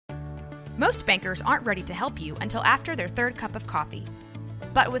Most bankers aren't ready to help you until after their third cup of coffee.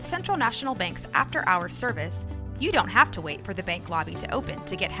 But with Central National Bank's after-hours service, you don't have to wait for the bank lobby to open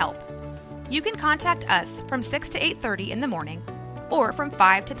to get help. You can contact us from 6 to 8:30 in the morning or from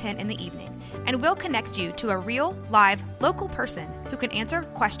 5 to 10 in the evening, and we'll connect you to a real, live, local person who can answer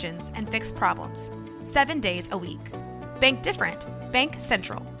questions and fix problems 7 days a week. Bank different. Bank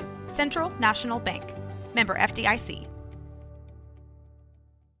Central. Central National Bank. Member FDIC.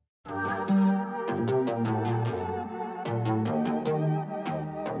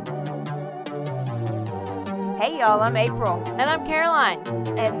 Hey y'all, I'm April. And I'm Caroline.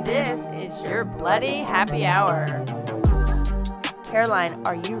 And this is your Bloody Happy Hour. Caroline,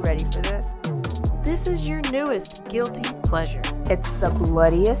 are you ready for this? This is your newest guilty pleasure. It's the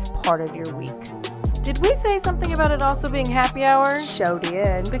bloodiest part of your week. Did we say something about it also being happy hour? Show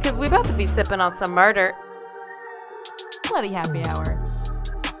did. Because we about to be sipping on some murder. Bloody Happy Hour.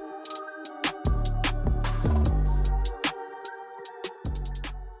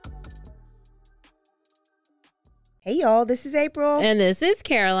 Hey y'all, this is April. And this is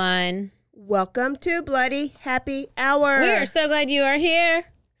Caroline. Welcome to Bloody Happy Hour. We are so glad you are here.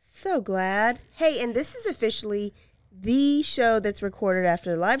 So glad. Hey, and this is officially the show that's recorded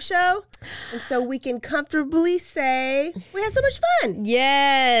after the live show. And so we can comfortably say we had so much fun.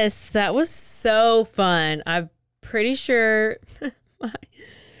 Yes, that was so fun. I'm pretty sure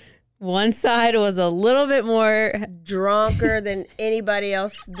one side was a little bit more drunker than anybody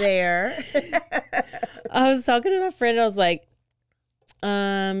else there. I was talking to my friend. I was like,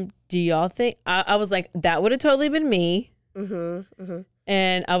 do y'all think? I was like, that would have totally been me. Mm-hmm, mm-hmm.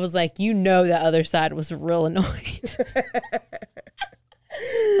 And I was like, that other side was real annoyed.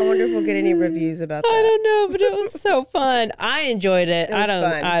 I wonder if we'll get any reviews about that. I don't know, but it was so fun. I enjoyed it. It was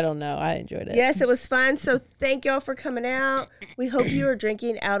fun. I don't know. I enjoyed it. Yes, it was fun. So thank y'all for coming out. We hope you are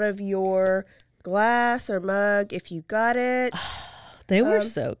drinking out of your glass or mug if you got it. They were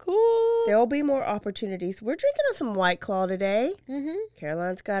so cool. There will be more opportunities. We're drinking on some White Claw today. Mm-hmm.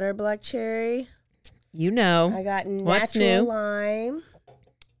 Caroline's got her black cherry. You know. I got What's new? natural lime.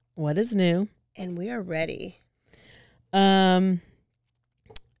 What is new? And we are ready. I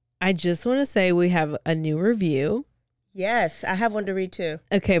just want to say we have a new review. Yes, I have one to read too.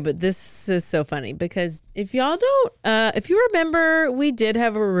 Okay, but this is so funny because if y'all don't, if you remember, we did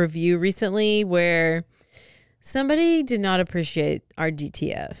have a review recently where somebody did not appreciate our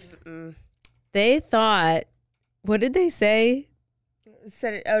DTF. Mm-mm. They thought, what did they say?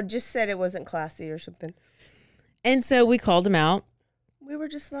 Just said it wasn't classy or something. And so we called them out. We were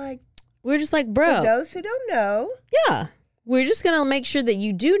just like, bro. For those who don't know. Yeah. We're just going to make sure that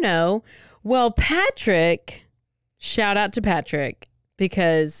you do know. Well, Patrick, shout out to Patrick,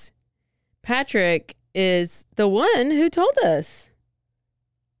 because Patrick is the one who told us.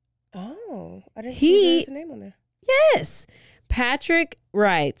 Oh, I didn't see there's a name on there. Yes. Patrick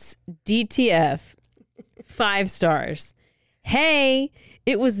writes, DTF, 5 stars. Hey,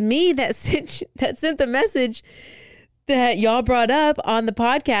 it was me that sent the message that y'all brought up on the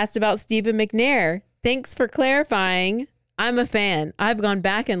podcast about Stephen McNair. Thanks for clarifying. I'm a fan. I've gone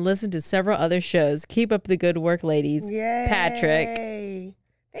back and listened to several other shows. Keep up the good work, ladies. Yay. Patrick.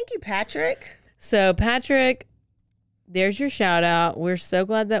 Thank you, Patrick. So, Patrick, there's your shout out. We're so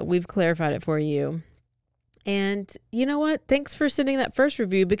glad that we've clarified it for you. And you know what? Thanks for sending that first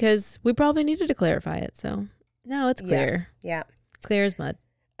review because we probably needed to clarify it. So now it's clear. Yeah. Clear as mud.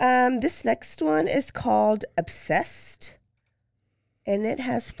 This next one is called Obsessed. And it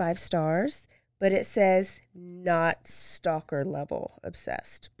has 5 stars. But it says not stalker level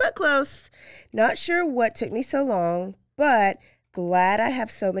obsessed, but close. Not sure what took me so long, but glad I have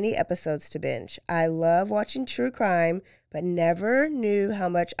so many episodes to binge. I love watching true crime, but never knew how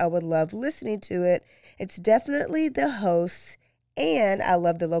much I would love listening to it. It's definitely the hosts, and I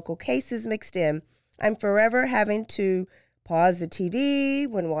love the local cases mixed in. I'm forever having to pause the TV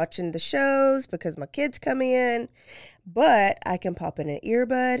when watching the shows because my kids come in, but I can pop in an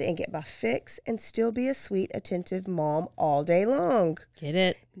earbud and get my fix and still be a sweet, attentive mom all day long. Get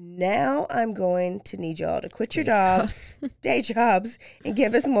it? Now I'm going to need y'all to quit your jobs, day jobs, and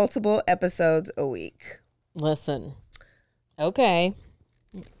give us multiple episodes a week. Listen. Okay.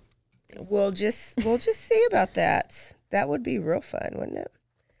 We'll just see about that. That would be real fun, wouldn't it?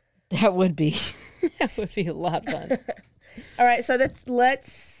 That would be a lot of fun. All right, so let's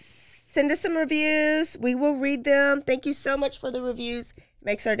send us some reviews. We will read them. Thank you so much for the reviews.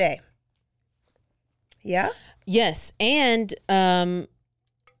 Makes our day. Yeah? Yes, and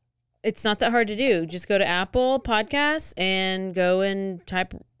it's not that hard to do. Just go to Apple Podcasts and go and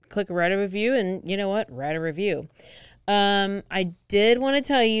click write a review, and you know what? Write a review. I did want to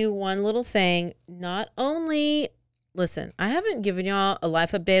tell you one little thing. Not only, listen, I haven't given y'all a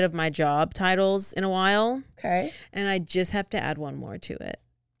life update of my job titles in a while. Okay. And I just have to add one more to it.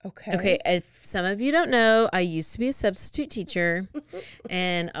 Okay. Okay. If some of you don't know, I used to be a substitute teacher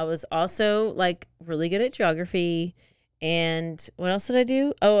and I was also like really good at geography. And what else did I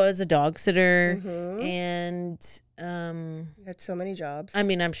do? Oh, I was a dog sitter. Mm-hmm. And You had so many jobs. I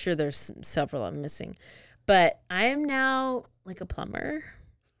mean, I'm sure there's several I'm missing. But I am now like a plumber.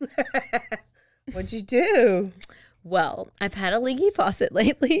 What'd you do? Well, I've had a leaky faucet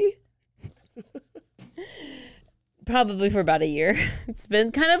lately. Probably for about a year. It's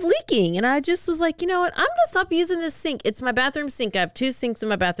been kind of leaking. And I just was like, you know what? I'm going to stop using this sink. It's my bathroom sink. I have 2 sinks in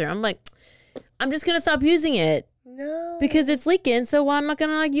my bathroom. I'm like, I'm just going to stop using it. No. Because it's leaking. So why am I going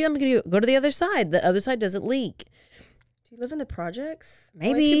to like you? I'm going to go to the other side. The other side doesn't leak. Do you live in the projects? Maybe.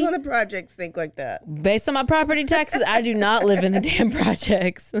 Only people in the projects think like that. Based on my property taxes, I do not live in the damn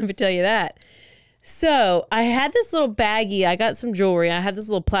projects. Let me tell you that. So I had this little baggie. I got some jewelry. I had this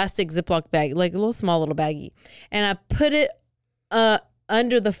little plastic Ziploc bag, like a little small little baggie. And I put it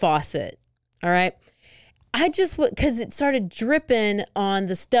under the faucet. All right. I just, because it started dripping on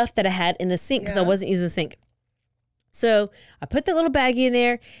the stuff that I had in the sink because I wasn't using the sink. So I put that little baggie in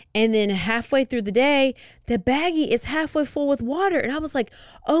there, and then halfway through the day, the baggie is halfway full with water. And I was like,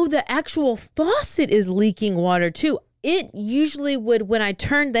 oh, the actual faucet is leaking water too. It usually would, when I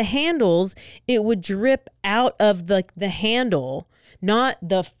turned the handles, it would drip out of the handle, not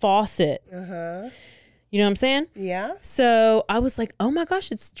the faucet. Uh-huh. You know what I'm saying? Yeah. So I was like, oh my gosh,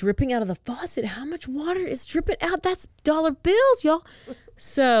 it's dripping out of the faucet. How much water is dripping out? That's dollar bills, y'all.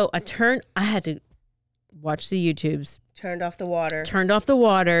 So I had to watch the YouTubes. Turned off the water. Turned off the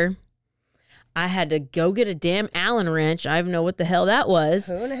water. I had to go get a damn Allen wrench. I don't know what the hell that was.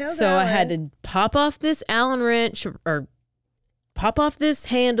 Who in the hell's So Allen? I had to pop off this Allen wrench or pop off this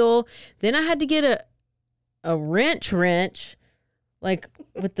handle. Then I had to get a wrench, like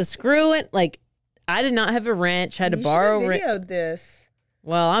with the screw in. Like I did not have a wrench. I had to borrow a wrench. You should have videoed this.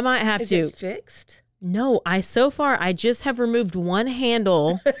 Well, I might have Is to. it fixed? No, I just have removed one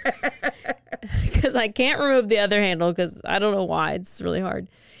handle because I can't remove the other handle because I don't know why. It's really hard.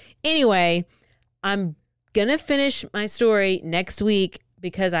 Anyway, I'm going to finish my story next week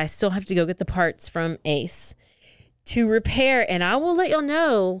because I still have to go get the parts from Ace to repair. And I will let y'all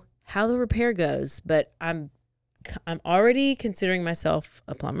know how the repair goes. But I'm already considering myself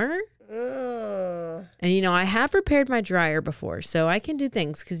a plumber. And, you know, I have repaired my dryer before, so I can do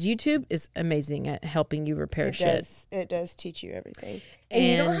things because YouTube is amazing at helping you repair shit. It does teach you everything. And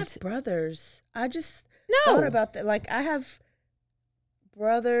you don't have brothers. I just thought about that. Like, I have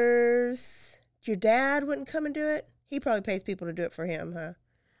brothers. Your dad wouldn't come and do it? He probably pays people to do it for him, huh?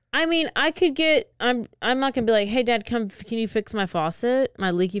 I mean, I could get, I'm not going to be like, hey, Dad, can you fix my faucet,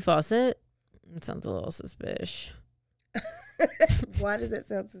 my leaky faucet? It sounds a little suspicious. Why does it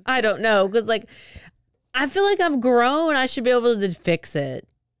sound suspicious? I don't know, because, like, I feel like I'm grown. I should be able to fix it.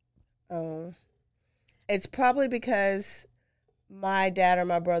 Oh. It's probably because my dad or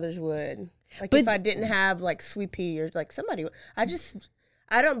my brothers would. Like, if I didn't have, like, Sweet Pea or, like, somebody would. I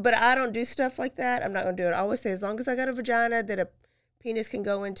don't do stuff like that. I'm not going to do it. I always say, as long as I got a vagina that a penis can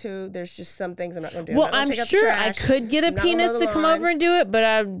go into, there's just some things I'm not going to do. Well, I'm sure I could get a penis to come over and do it,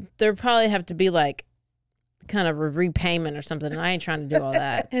 but there probably have to be, like, kind of a repayment or something. I ain't trying to do all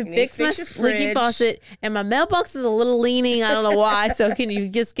that. And fix my leaky faucet. And my mailbox is a little leaning. I don't know why. So can you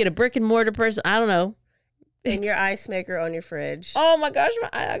just get a brick and mortar person? I don't know. And your ice maker on your fridge. Oh my gosh,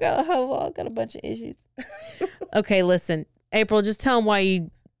 I got a bunch of issues. Okay, listen, April, just tell them why you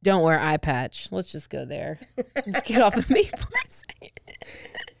don't wear eye patch. Let's just go there. Let's get off of me for a second.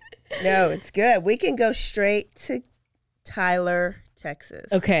 No, it's good. We can go straight to Tyler,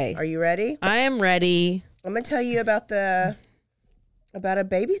 Texas. Okay. Are you ready? I am ready. I'm gonna tell you about the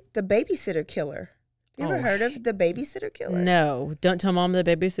babysitter killer. You ever heard of the babysitter killer? No. Don't tell Mom the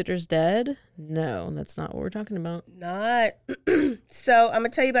babysitter's dead? No, that's not what we're talking about. Not. So I'm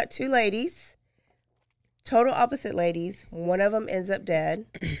going to tell you about 2 ladies. Total opposite ladies. One of them ends up dead.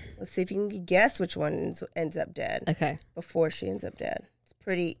 Let's see if you can guess which one ends up dead. Okay. Before she ends up dead. It's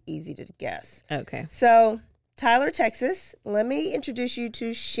pretty easy to guess. Okay. So, Tyler, Texas. Let me introduce you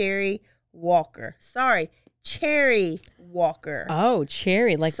to Sherry Walker. Sorry, Cherry Walker. Oh,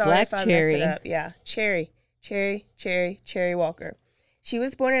 cherry, like Sorry black if I cherry. messed it up. Yeah, Cherry Walker. She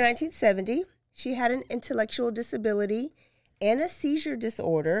was born in 1970. She had an intellectual disability and a seizure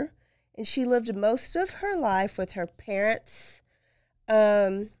disorder, and she lived most of her life with her parents.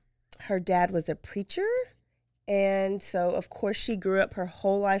 Her dad was a preacher, and so, of course, she grew up her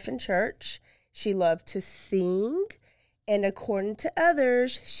whole life in church. She loved to sing, And according to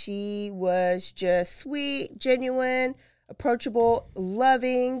others, she was just sweet, genuine, approachable,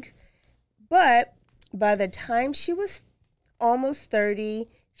 loving. But by the time she was almost 30,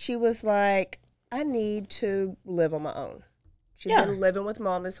 she was like, I need to live on my own. She'd been living with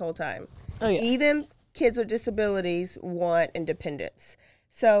mom this whole time. Oh, yeah. Even kids with disabilities want independence.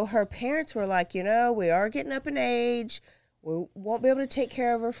 So her parents were like, we are getting up in age. We won't be able to take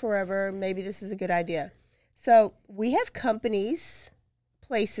care of her forever. Maybe this is a good idea. So we have companies,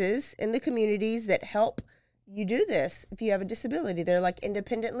 places in the communities that help you do this if you have a disability. They're like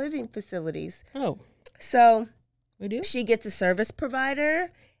independent living facilities. Oh. So We do? she gets a service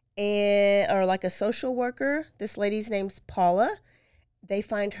provider or like a social worker. This lady's name's Paula. They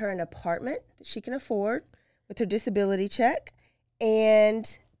find her an apartment that she can afford with her disability check.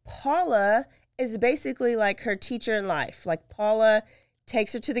 And Paula is basically like her teacher in life. Like Paula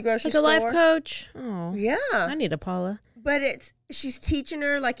takes her to the grocery store. Like a life coach? Oh. Yeah. I need a Paula. But she's teaching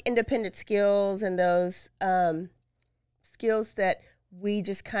her like independent skills and those skills that we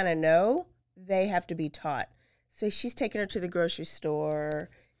just kind of know they have to be taught. So she's taking her to the grocery store,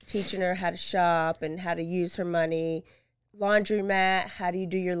 teaching her how to shop and how to use her money, laundromat, how do you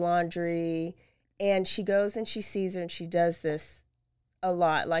do your laundry? And she goes and she sees her and she does this a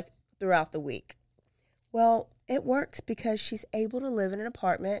lot, like throughout the week. Well, it works because she's able to live in an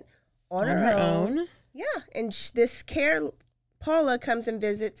apartment on her own. Yeah, and Paula comes and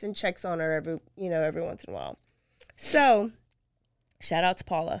visits and checks on her every once in a while. So, shout out to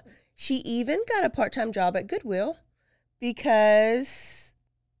Paula. She even got a part-time job at Goodwill because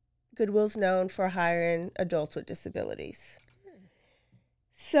Goodwill's known for hiring adults with disabilities.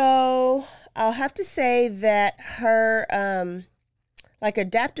 So, I'll have to say that her like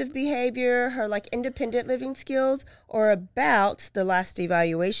adaptive behavior, her like independent living skills, or about the last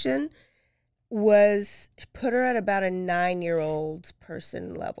evaluation was put her at about a 9-year-old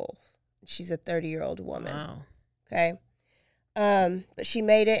person level. She's a 30-year-old woman. Wow. Okay. But she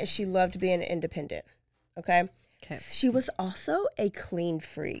made it and she loved being independent. Okay. She was also a clean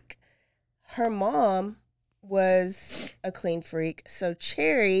freak. Her mom was a clean freak. So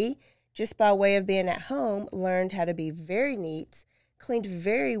Cherry, just by way of being at home, learned how to be very neat, cleaned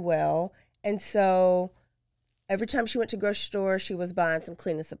very well. And so every time she went to grocery store, she was buying some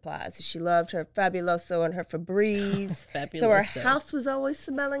cleaning supplies. She loved her Fabuloso and her Febreze. So her house was always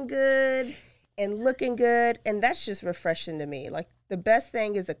smelling good and looking good. And that's just refreshing to me. Like the best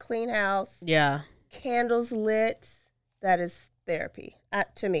thing is a clean house. Yeah. Candles lit. That is therapy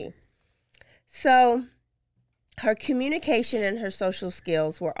to me. So her communication and her social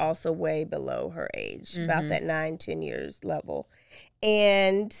skills were also way below her age, about that 9-10 years level.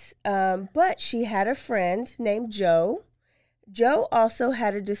 And, but she had a friend named Joe. Joe also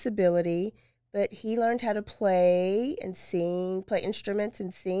had a disability, but he learned how to play instruments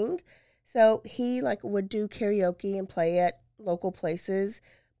and sing. So he would do karaoke and play at local places,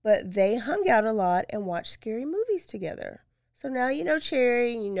 but they hung out a lot and watched scary movies together. So now you know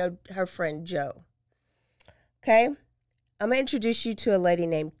Cherry and you know her friend Joe. Okay. I'm going to introduce you to a lady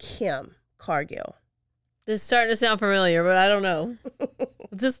named Kim Cargill. This is starting to sound familiar, but I don't know.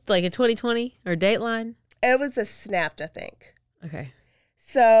 Is this like a 2020 or Dateline? It was a Snapped, I think. Okay.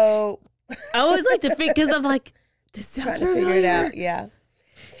 So I always like to think, because I'm like, this sounds trying to familiar. figure it out. Yeah.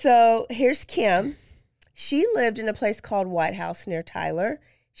 So here's Kim. She lived in a place called White House near Tyler.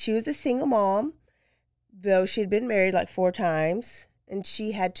 She was a single mom, though she'd been married like 4 times. And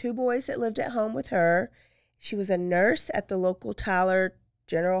she had 2 boys that lived at home with her. She was a nurse at the local Tyler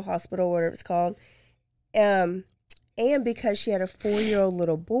General Hospital, whatever it's called. And because she had a 4-year-old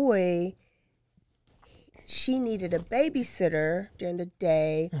little boy, she needed a babysitter during the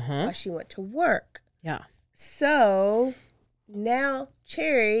day while she went to work. Yeah. So now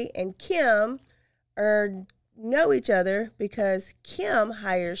Cherry and Kim know each other because Kim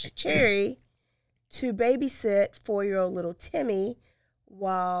hires Cherry to babysit 4-year-old little Timmy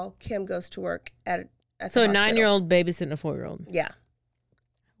while Kim goes to work at So a the hospital. 9-year-old babysitting a 4-year-old. Yeah.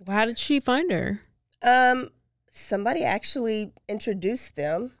 How did she find her? Somebody actually introduced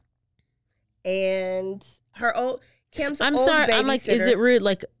them, and Kim's I'm old sorry. babysitter. I'm like, is it rude?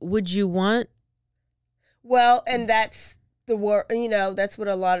 Like, would you want? Well, and that's the worry. That's what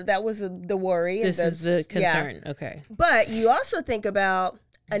that was the worry. This is the concern. Yeah. Okay. But you also think about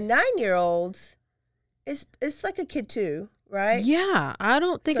a 9-year-old. It's like a kid too, right? Yeah, I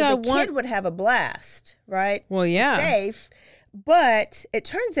don't think So the kid would have a blast, right? Well, yeah. Safe. But it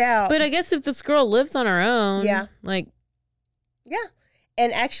turns out. But I guess if this girl lives on her own, Yeah. like. Yeah.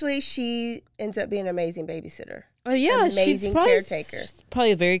 And actually, she ends up being an amazing babysitter. Oh yeah, amazing she's caretaker.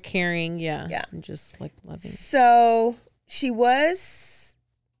 Probably very caring. Yeah. Yeah. And just like loving. So she was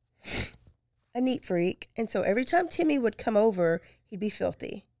a neat freak. And so every time Timmy would come over, he'd be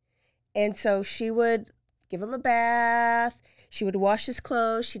filthy. And so she would give him a bath. She would wash his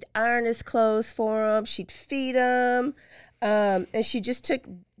clothes. She'd iron his clothes for him. She'd feed him. And she just took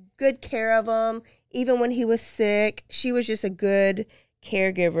good care of him. Even when he was sick, she was just a good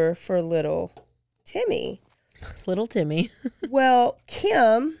caregiver for little Timmy. Little Timmy. Well,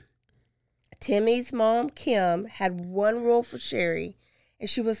 Timmy's mom, Kim, had one rule for Sherry. And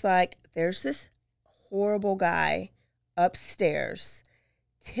she was like, there's this horrible guy upstairs.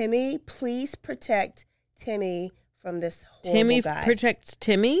 Timmy, please protect Timmy from this horrible guy. Timmy protects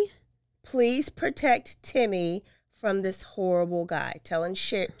Timmy? Please protect Timmy from this horrible guy. Telling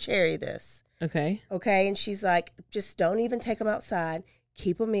Cherry this. Okay. Okay, and she's like, just don't even take him outside.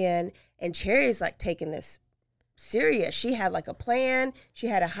 Keep him in. And Cherry's like taking this serious. She had like a plan. She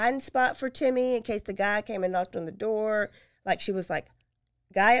had a hiding spot for Timmy in case the guy came and knocked on the door. Like she was like,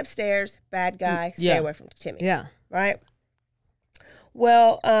 guy upstairs, bad guy, stay away from Timmy. Yeah. Right?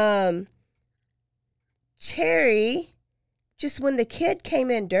 Well, Cherry, just when the kid came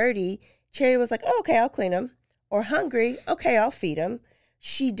in dirty, Cherry was like, oh, okay, I'll clean him. Or hungry, okay, I'll feed him.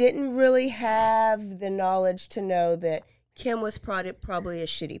 She didn't really have the knowledge to know that Kim was probably a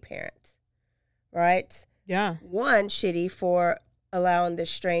shitty parent, right? Yeah. One, shitty for allowing this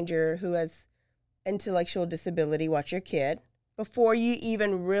stranger who has intellectual disability watch your kid before you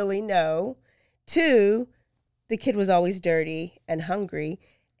even really know. Two, the kid was always dirty and hungry.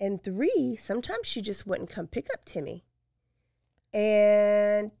 And three, sometimes she just wouldn't come pick up Timmy.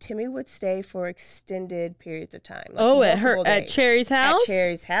 And Timmy would stay for extended periods of time. Like at Cherry's house? At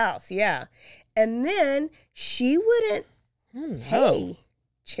Cherry's house, yeah. And then she wouldn't pay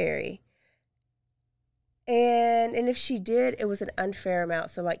Cherry. And if she did, it was an unfair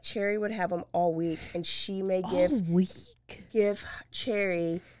amount. So like Cherry would have them all week, and she may give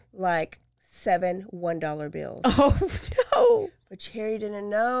Cherry like 7 $1 bills. Oh no! But Cherry didn't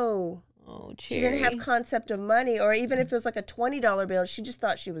know. Oh, Cherry. She didn't have concept of money, or even if it was like a $20 bill, she just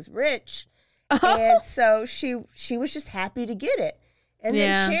thought she was rich. And so she was just happy to get it. And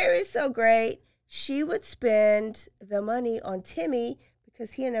then Cherry's so great, she would spend the money on Timmy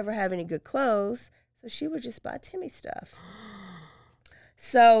because he never have any good clothes. So she would just buy Timmy stuff.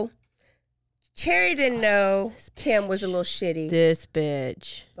 So Cherry didn't know Kim was a little shitty. This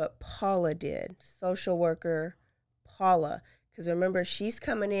bitch. But Paula did. Social worker Paula. Because remember, she's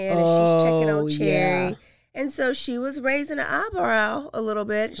coming in and she's checking on Cherry. Yeah. And so she was raising an eyebrow a little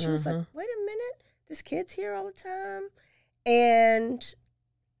bit. She was like, wait a minute. This kid's here all the time. And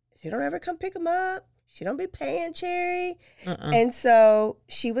she don't ever come pick him up. She don't be paying Cherry. And so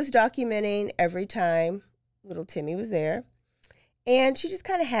she was documenting every time little Timmy was there. And she just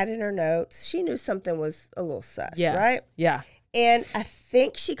kind of had in her notes. She knew something was a little sus, right? Yeah. And I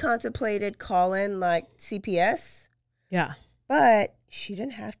think she contemplated calling like CPS. Yeah. But she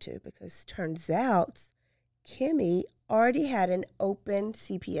didn't have to, because turns out Kimmy already had an open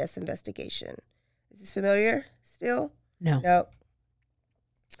CPS investigation. Is this familiar still? No. Nope.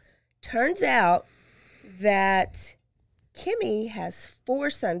 Turns out that Kimmy has 4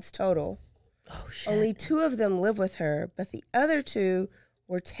 sons total. Oh, shit. Only 2 of them live with her, but the other 2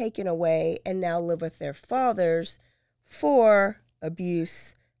 were taken away and now live with their fathers for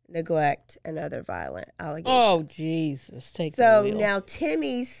abuse, neglect, and other violent allegations. Oh, Jesus. So now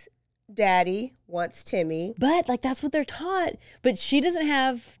Timmy's daddy wants Timmy. But, like, that's what they're taught. But she doesn't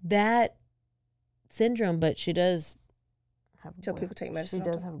have that syndrome, but she does have a Till people take medicine. She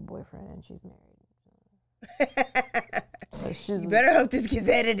does have a boyfriend, and she's married. So you better hope this gets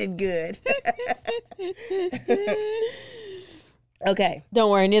edited good. Okay. Don't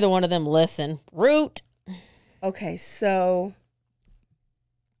worry, neither one of them listen. Root. Okay, so...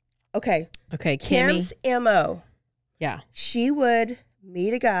 Okay, Kim's MO. Yeah. She would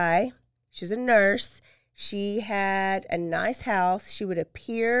meet a guy. She's a nurse. She had a nice house. She would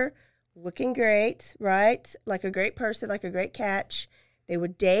appear looking great, right? Like a great person, like a great catch. They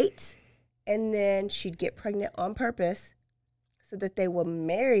would date, and then she'd get pregnant on purpose so that they will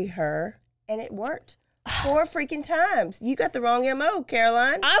marry her, and it worked 4 freaking times. You got the wrong MO,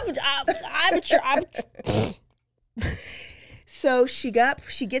 Caroline. So she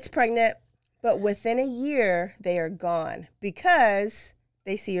gets pregnant, but within a year they are gone because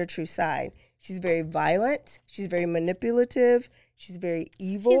they see her true side. She's very violent. She's very manipulative. She's very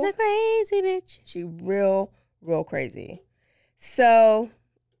evil. She's a crazy bitch. She's real crazy. So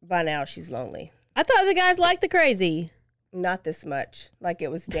by now she's lonely. I thought the guys liked the crazy. Not this much. Like it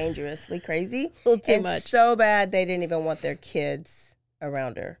was dangerously crazy. A little too much. So bad they didn't even want their kids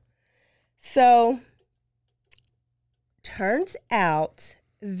around her. So turns out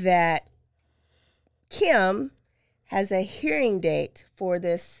that Kim has a hearing date for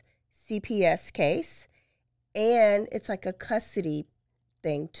this CPS case, and it's like a custody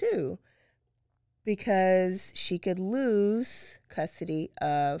thing too, because she could lose custody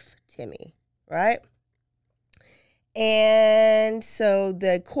of Timmy, right? And so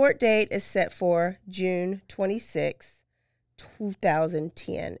the court date is set for June 26,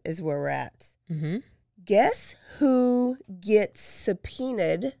 2010 is where we're at. Mm-hmm. Guess who gets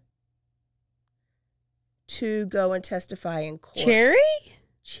subpoenaed to go and testify in court?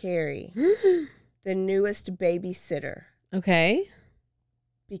 Cherry, the newest babysitter. Okay.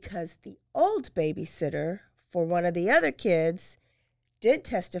 Because the old babysitter for one of the other kids did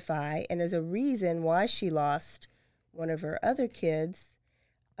testify, and there's a reason why she lost one of her other kids.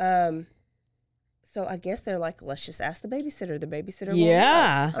 So I guess they're like, let's just ask the babysitter. The babysitter will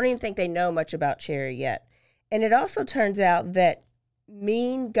know. I don't even think they know much about Cherry yet. And it also turns out that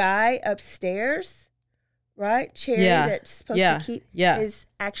mean guy upstairs, right? Cherry that's supposed to keep is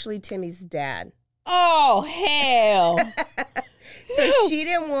actually Timmy's dad. Oh, hell. So she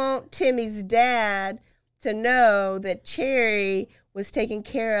didn't want Timmy's dad to know that Cherry was taking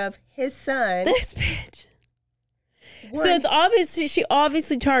care of his son. This bitch. So it's obviously, she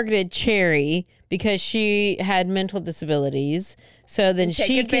obviously targeted Cherry because she had mental disabilities. So then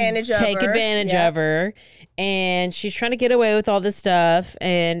she could take advantage of her. And she's trying to get away with all this stuff.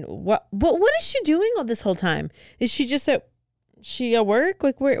 And what is she doing all this whole time? Is she just at work?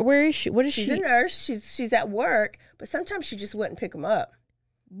 Like where is she? What is she? She's a nurse. She's at work, but sometimes she just wouldn't pick them up.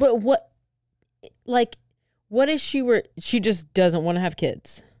 But what is she where she just doesn't want to have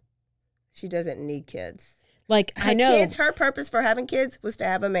kids? She doesn't need kids. Like, I know. Her purpose for having kids was to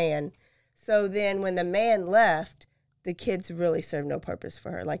have a man. So then when the man left, the kids really served no purpose for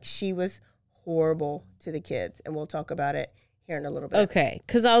her. Like, she was horrible to the kids. And we'll talk about it here in a little bit. Okay.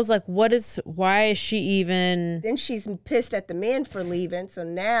 Because I was like, why is she even... Then she's pissed at the men for leaving. So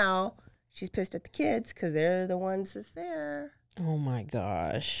now she's pissed at the kids because they're the ones that's there. Oh, my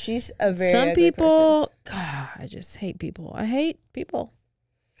gosh. She's a very Some ugly people... person. God, I just hate people. I hate people.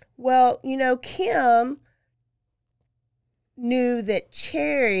 Well, Kim knew that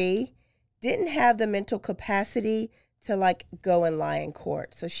Cherry didn't have the mental capacity to like go and lie in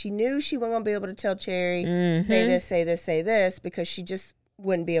court. So she knew she wasn't going to be able to tell Cherry, say this, say this, say this, because she just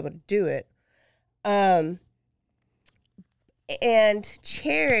wouldn't be able to do it. And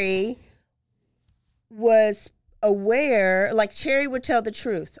Cherry was aware, like Cherry would tell the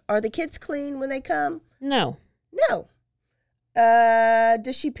truth. Are the kids clean when they come? No. No.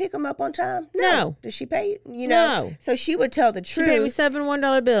 Does she pick them up on time? No. Does she pay? No. So she would tell the truth. She paid me 7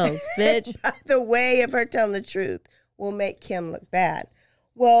 $1 bills, bitch. The way of her telling the truth will make Kim look bad.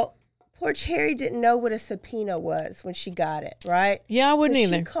 Well, poor Cherry didn't know what a subpoena was when she got it, right? Yeah, I wouldn't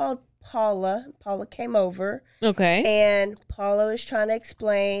either. She called Paula. Paula came over. Okay. And Paula was trying to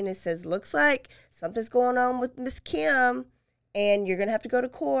explain. It says, looks like something's going on with Miss Kim, and you're going to have to go to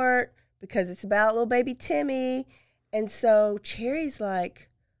court because it's about little baby Timmy. And so Cherry's like,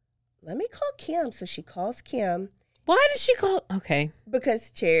 let me call Kim. So she calls Kim. Why did she call? Okay.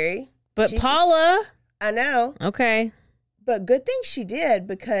 Because Cherry. But Paula. I know. Okay. But good thing she did,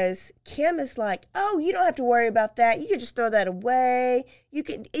 because Kim is like, oh, you don't have to worry about that. You can just throw that away. You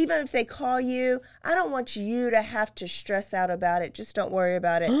can, even if they call you, I don't want you to have to stress out about it. Just don't worry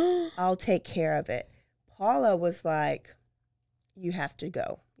about it. I'll take care of it. Paula was like, you have to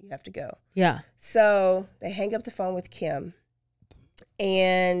go. You have to go. Yeah. So they hang up the phone with Kim,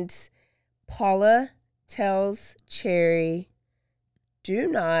 and Paula tells Cherry, do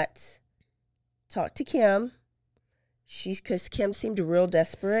not talk to Kim. Because Kim seemed real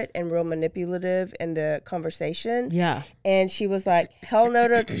desperate and real manipulative in the conversation. Yeah. And she was like, hell no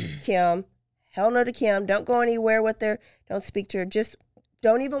to Kim. Hell no to Kim. Don't go anywhere with her. Don't speak to her. Just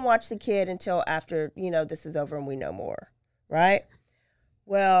don't even watch the kid until after, this is over and we know more. Right?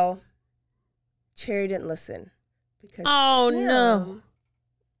 Well, Cherry didn't listen. Because Kim,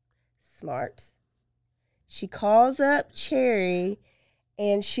 smart. She calls up Cherry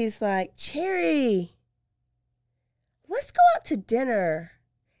and she's like, Cherry, let's go out to dinner.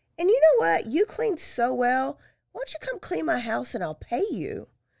 And you know what? You cleaned so well. Why don't you come clean my house and I'll pay you?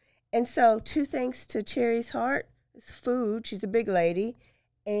 And so 2 things to Cherry's heart is food. She's a big lady.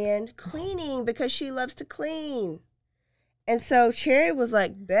 And cleaning, because she loves to clean. And so Cherry was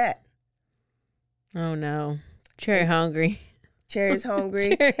like, bet. Oh, no. Cherry hungry. Cherry's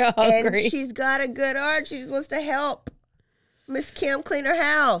hungry. Cherry hungry. And she's got a good heart. She just wants to help Miss Kim clean her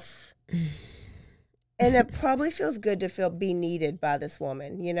house. And it probably feels good to be needed by this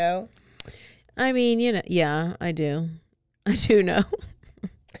woman, I mean, yeah, I do. I do know.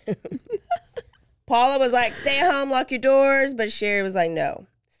 Paula was like, stay at home, lock your doors. But Sherry was like, no.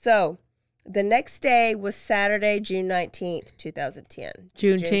 So the next day was Saturday, June 19th, 2010.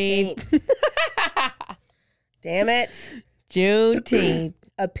 Juneteenth. Damn it. Juneteenth.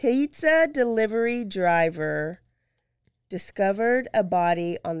 A pizza delivery driver discovered a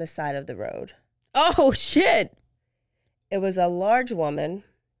body on the side of the road. Oh, shit. It was a large woman.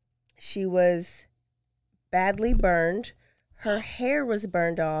 She was badly burned. Her hair was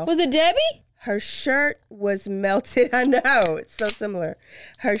burned off. Was it Debbie? Her shirt was melted. I know. It's so similar.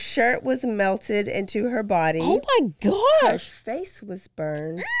 Her shirt was melted into her body. Oh, my Her gosh. face was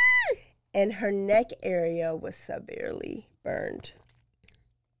burned. And her neck area was severely burned.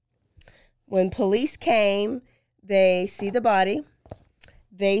 When police came, they see the body.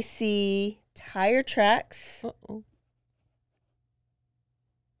 They see tire tracks. Uh-oh.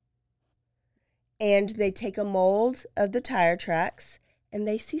 And they take a mold of the tire tracks. And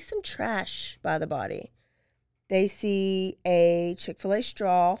they see some trash by the body. They see a Chick-fil-A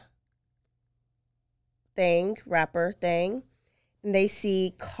straw thing, wrapper thing. And they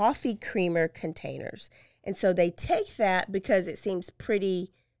see coffee creamer containers. And so they take that because it seems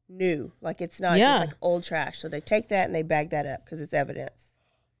pretty new. Like it's not just like old trash. So they take that and they bag that up because it's evidence.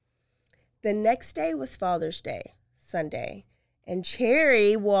 The next day was Father's Day, Sunday. And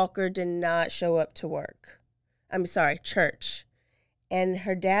Cherry Walker did not show up to work. Church. And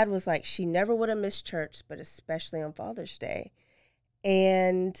her dad was like, she never would have missed church, but especially on Father's Day.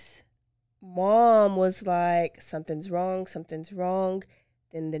 And Mom was like, something's wrong.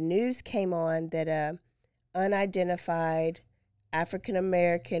 Then the news came on that a unidentified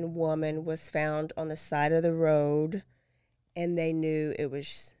African-American woman was found on the side of the road, and they knew it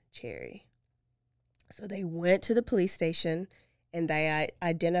was Cherry. So they went to the police station, and they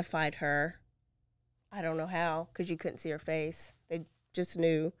identified her. I don't know how, because you couldn't see her face. They just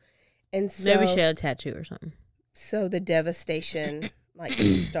knew. And so Maybe she had a tattoo or something. So the devastation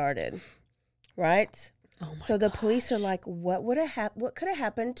started, right? Oh my So the police are like, what could have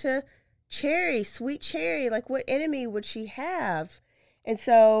happened to Cherry, sweet Cherry? Like, what enemy would she have? And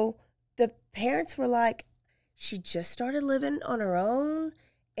so the parents were like, she just started living on her own,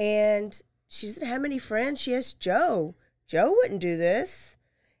 and she doesn't have many friends. She has Joe. Joe wouldn't do this.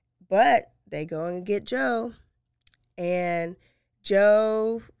 But they go and get Joe, and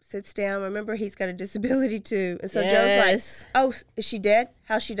Joe sits down. Remember, he's got a disability too. And so Joe's like, oh, is she dead?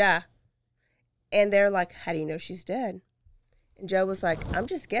 How'd she die? And they're like, how do you know she's dead? And Joe was like, I'm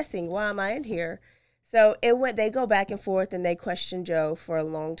just guessing. Why am I in here? So they go back and forth, and they question Joe for a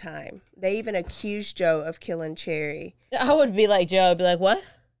long time. They even accused Joe of killing Cherry. I would be like Joe. I'd be like, what?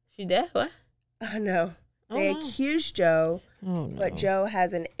 She dead? What? I know. They accused Joe, but Joe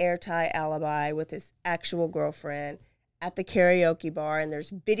has an airtight alibi with his actual girlfriend at the karaoke bar, and there's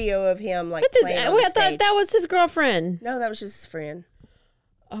video of him like playing on the I thought stage. that was his girlfriend. No, that was just his friend.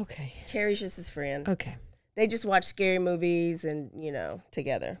 Okay. Cherry's just his friend. Okay. They just watch scary movies and,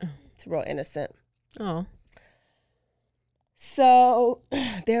 together. It's real innocent. Oh. So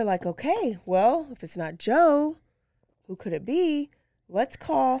they're like, okay, well, if it's not Joe, who could it be? Let's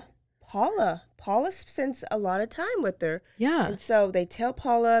call Paula. Paula spends a lot of time with her. Yeah. And so they tell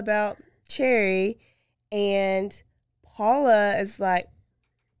Paula about Cherry, and Paula is like,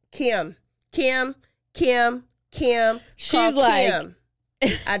 Kim. She's call like, Kim.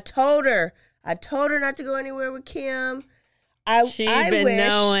 I told her not to go anywhere with Kim.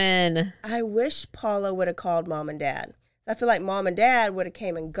 Knowing. I wish Paula would have called Mom and Dad. I feel like Mom and Dad would have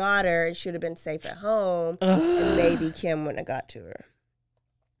came and got her, and should have been safe at home, and maybe Kim wouldn't have got to her.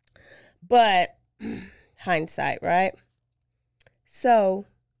 But hindsight, right? So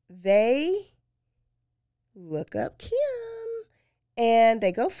they look up Kim, and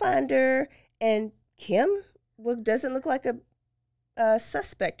they go find her, and Kim doesn't look like a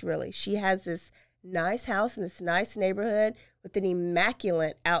suspect, really. She has this nice house in this nice neighborhood with an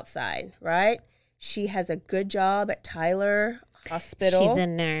immaculate outside, right? She has a good job at Tyler Hospital.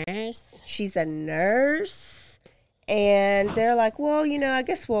 She's a nurse. And they're like, well, I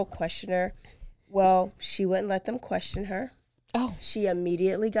guess we'll question her. Well, she wouldn't let them question her. Oh. She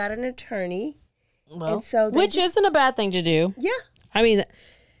immediately got an attorney. Well, and so which isn't a bad thing to do. Yeah. I mean,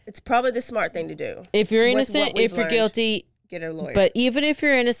 it's probably the smart thing to do. If you're innocent, if you're guilty, get a lawyer. But even if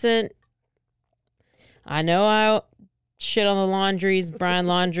you're innocent, I know I shit on the laundries, Brian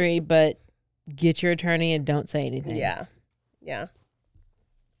Laundry, but get your attorney and don't say anything. Yeah.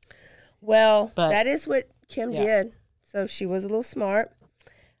 Well, that is what Kim did. So she was a little smart.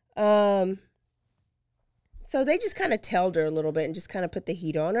 So they just kind of tailed her a little bit and just kind of put the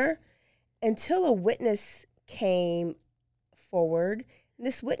heat on her until a witness came forward. And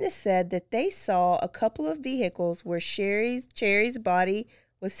this witness said that they saw a couple of vehicles where Cherry's body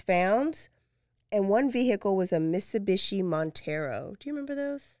was found, and one vehicle was a Mitsubishi Montero. Do you remember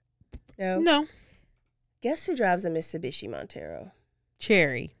those? No. Guess who drives a Mitsubishi Montero?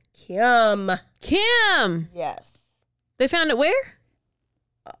 Cherry. Kim. Yes. They found it where?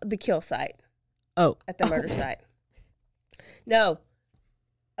 The kill site. Oh. At the murder site. No.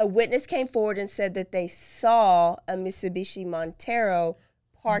 A witness came forward and said that they saw a Mitsubishi Montero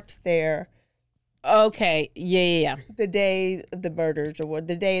parked there. Okay. Yeah. The day of the murders, or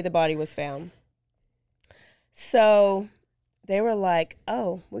the day the body was found. So they were like,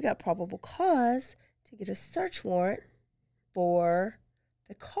 oh, we got probable cause to get a search warrant for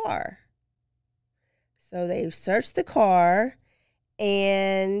the car. So they search the car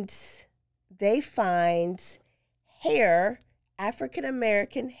and they find hair,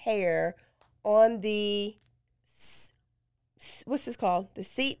 African-American hair on the, what's this called? The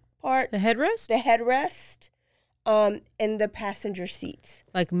seat part? The headrest? The headrest, in the passenger seats.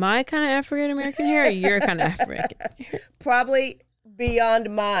 Like my kind of African-American hair or your kind of African hair? Probably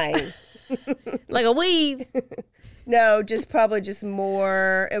beyond mine. Like a weave. No, probably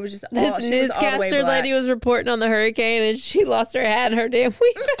more. It was just all, this newscaster lady was reporting on the hurricane and she lost her hat and her damn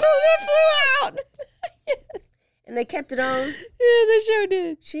weave flew out. And they kept it on. Yeah, they sure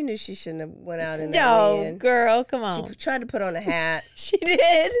did. She knew she shouldn't have went out in that No, wind. girl, come on. She tried to put on a hat. She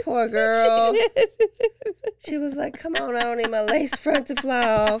did. Poor girl. She did. She was like, come on, I don't need my lace front to fly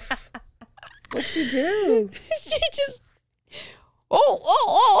off. What'd she do? She just,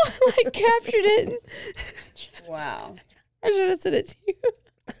 like captured it. Wow. I should have sent it to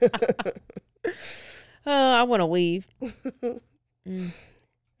you. Oh, I want to weave.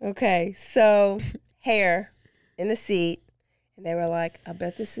 Okay, so hair in the seat, and they were like, I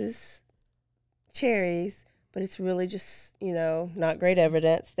bet this is Cherry's, but it's really just, not great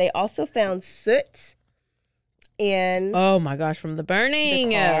evidence. They also found soot in Oh my gosh, from the burning.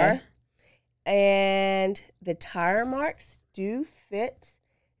 the car, and the tire marks do fit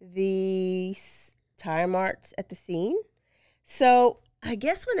the tire marks at the scene. So I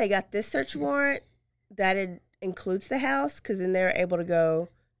guess when they got this search warrant, that it includes the house, because then they're able to go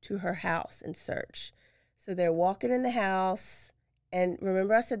to her house and search. So they're walking in the house, and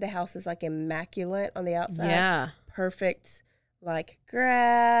remember I said the house is like immaculate on the outside? Yeah. Perfect, like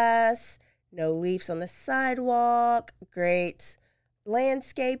grass, no leaves on the sidewalk, great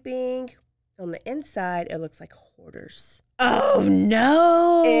landscaping. On the inside, it looks like hoarders. Oh,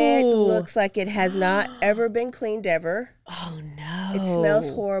 no. It looks like it has not ever been cleaned ever. Oh, no. It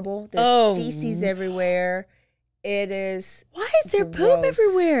smells horrible. There's feces everywhere. It is Why is there poop gross.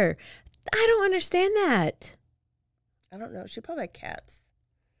 everywhere? I don't understand that. I don't know. She probably had cats.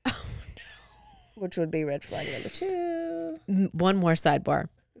 Oh, no. Which would be red flag number 2. One more sidebar.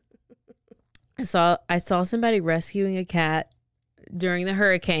 I saw somebody rescuing a cat during the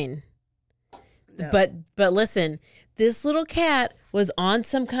hurricane. No. But listen, this little cat was on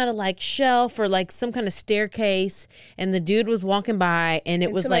some kind of like shelf or like some kind of staircase, and the dude was walking by, and it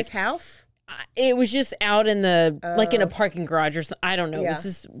in was somebody's like house? it was just out in the like in a parking garage or something. I don't know. Yeah. It was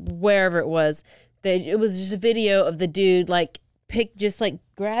just wherever it was. It was just a video of the dude like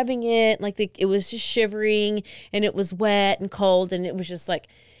grabbing it, like it was just shivering, and it was wet and cold, and it was just like,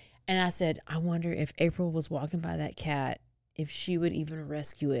 and I said, I wonder if April was walking by that cat, if she would even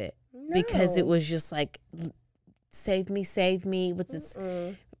rescue it. No. Because it was just like, save me with this.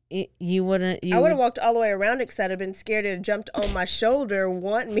 You wouldn't. I would have walked all the way around it because I'd have been scared it had jumped on my shoulder,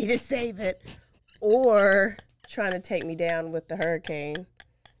 wanting me to save it, or trying to take me down with the hurricane.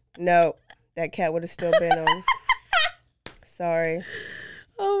 No, that cat would have still been on. Sorry.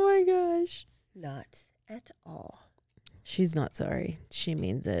 Oh my gosh. Not at all. She's not sorry. She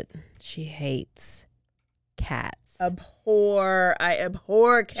means it. She hates cats. I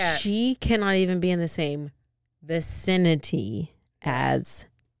abhor cats. She cannot even be in the same vicinity as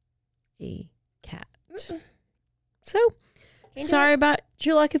a cat. So, sorry about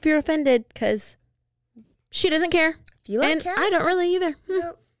your luck if you're offended, because she doesn't care. If you like and cats? I don't really either.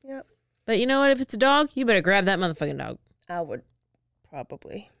 Yep. But you know what? If it's a dog, you better grab that motherfucking dog. I would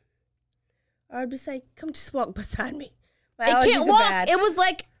probably. Or I'd just say, come just walk beside me. My It allergies can't are walk. bad. It was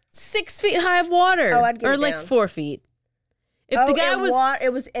like 6 feet high of water. Oh, I'd get or it like down. 4 feet. If the guy was,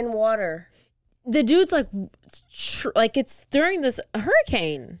 it was in water. the dude's like, like it's during this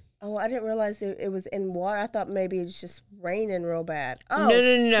hurricane. Oh, I didn't realize it was in water. I thought maybe it was just raining real bad. Oh, No.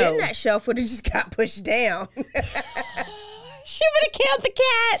 Then that shelf would have just got pushed down. She would have killed the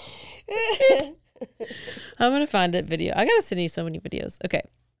cat. I'm gonna find that video. I gotta send you so many videos. Okay.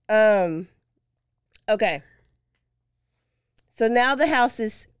 Okay. So now the house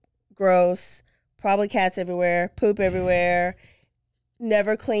is gross, probably cats everywhere, poop everywhere,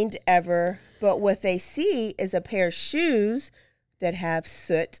 never cleaned ever. But what they see is a pair of shoes that have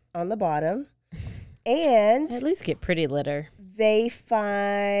soot on the bottom. And At least get pretty litter. they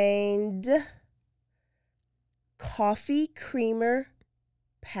find coffee creamer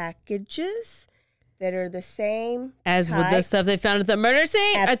packages that are the same As with the type stuff they found at the murder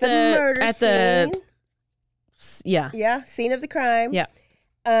scene? at the murder scene. Yeah. Yeah, scene of the crime. Yeah.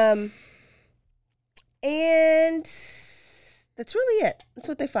 And that's really it. That's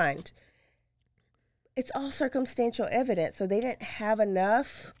what they find. It's all circumstantial evidence, so they didn't have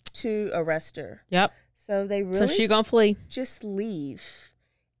enough to arrest her. Yep. So they really So she gonna flee. just leave.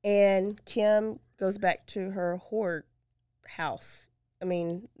 And Kim goes back to her hoard house. I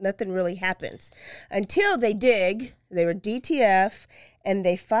mean, nothing really happens until they dig. They were DTF, and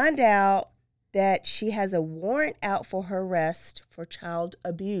they find out that she has a warrant out for her arrest for child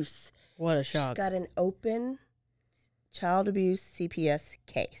abuse. What a She's shock. got an open child abuse CPS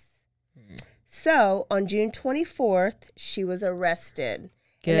case. So on June 24th, she was arrested.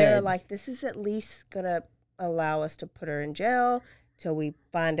 Good. And they were like, this is at least going to allow us to put her in jail till we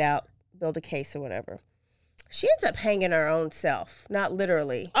find out, build a case or whatever. She ends up hanging her own self, not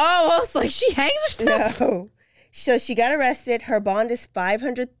literally. Oh, I was like, she hangs herself? No. So she got arrested. Her bond is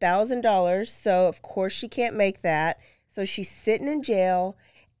 $500,000. So, of course, she can't make that. So she's sitting in jail,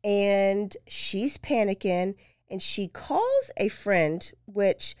 and she's panicking, and she calls a friend,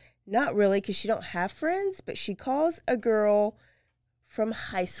 which not really because she don't have friends, but she calls a girl from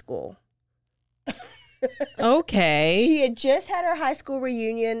high school. Okay. She had just had her high school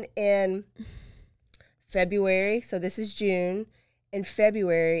reunion in February. So this is June. In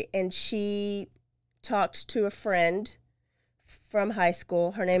February, and she talked to a friend from high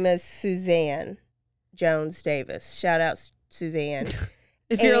school. Her name is Suzanne Jones Davis. Shout out Suzanne.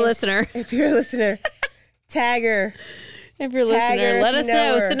 If you're a And listener. If you're a listener, tag her. If you're a Tag her listener, if let you us know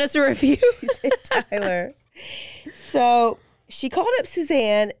know. her. Send us a review. She said Tyler. So she called up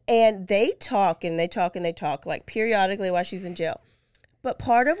Suzanne, and they talk and they talk and they talk like periodically while she's in jail. But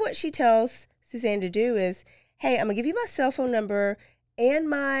part of what she tells Suzanne to do is, hey, I'm going to give you my cell phone number and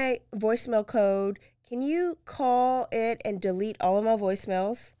my voicemail code. Can you call it and delete all of my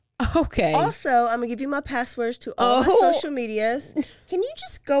voicemails? Okay. Also, I'm going to give you my passwords to all my social medias. Can you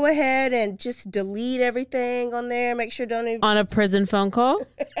just go ahead and just delete everything on there? Make sure don't even... On a prison phone call?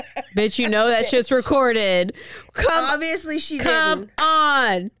 Bitch, you know that shit's recorded. Obviously, she Come didn't.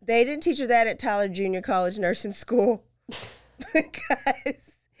 on. They didn't teach her that at Tyler Junior College Nursing School.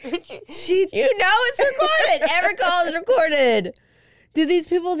 Because she... You know it's recorded. Every call is recorded. Do these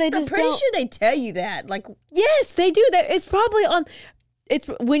people, they I'm just pretty don't... sure they tell you that. Like, Yes, they do that. It's probably on... It's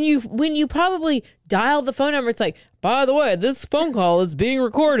when you probably dial the phone number, it's like, by the way, this phone call is being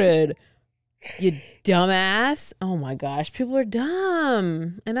recorded. You dumbass. Oh my gosh, people are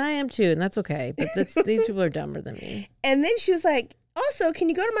dumb. And I am too, and that's okay. But these people are dumber than me. and then she was like, also, can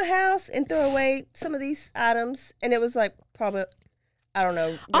you go to my house and throw away some of these items? And it was like, probably, I don't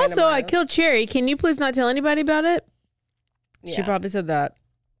know. Also, random I items. killed Cherry. Can you please not tell anybody about it? She Yeah. probably said that.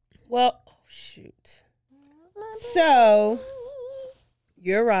 Well, oh, shoot. So,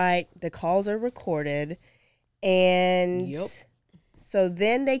 you're right. The calls are recorded. And Yep. so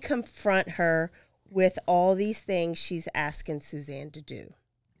then they confront her with all these things she's asking Suzanne to do.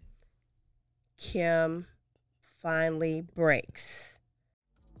 Kim finally breaks.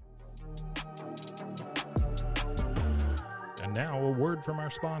 And now a word from our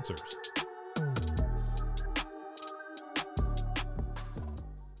sponsors.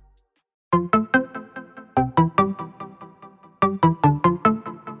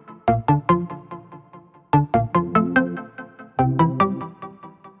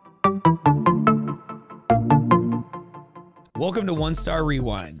 Welcome to One Star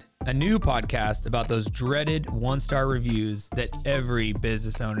Rewind, a new podcast about those dreaded one-star reviews that every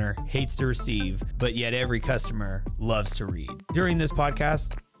business owner hates to receive, but yet every customer loves to read. During this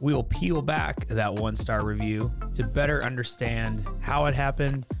podcast, we will peel back that one-star review to better understand how it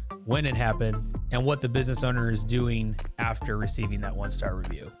happened, when it happened, and what the business owner is doing after receiving that one-star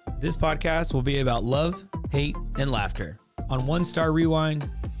review. This podcast will be about love, hate, and laughter. On One Star Rewind,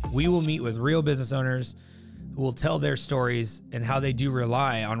 we will meet with real business owners who will tell their stories and how they do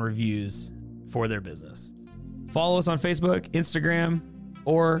rely on reviews for their business. Follow us on Facebook, Instagram,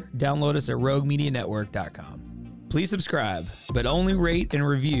 or download us at roguemedianetwork.com. Please subscribe, but only rate and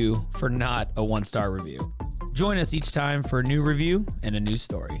review for not a one-star review. Join us each time for a new review and a new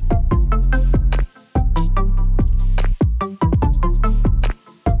story.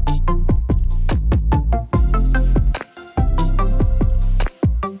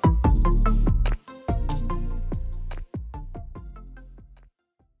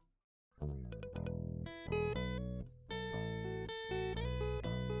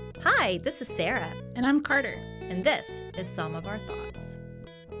 Hi, this is Sarah, And I'm Carter. and this is Some of Our Thoughts.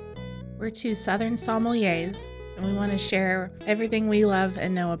 We're two Southern sommeliers, and we want to share everything we love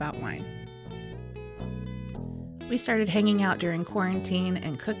and know about wine. We started hanging out during quarantine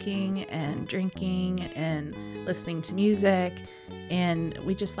and cooking and drinking and listening to music, and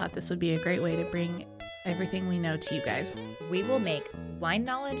we just thought this would be a great way to bring everything we know to you guys. We will make wine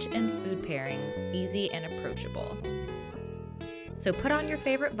knowledge and food pairings easy and approachable. So put on your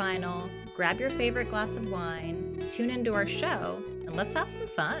favorite vinyl, grab your favorite glass of wine, tune into our show, and let's have some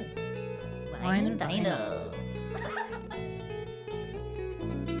fun. Wine and vinyl.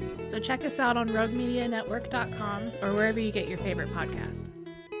 So check us out on roguemedianetwork.com or wherever you get your favorite podcast.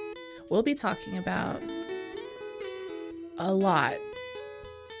 We'll be talking about a lot.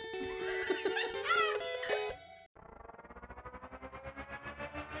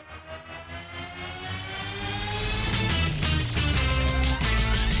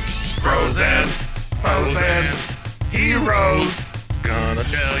 Bros and foes and heroes. Gonna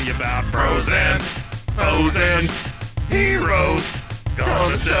tell you about bros and foes and heroes.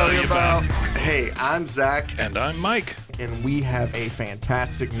 Gonna tell you about. Hey, I'm Zach, And I'm Mike. and we have a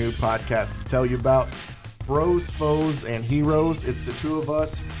fantastic new podcast to tell you about. Bros, Foes, and Heroes. It's the two of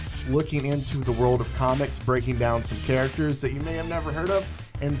us looking into the world of comics, breaking down some characters that you may have never heard of,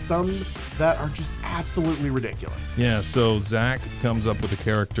 and some that are just absolutely ridiculous. Yeah, so Zach comes up with a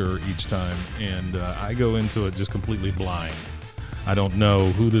character each time, and I go into it just completely blind. I don't know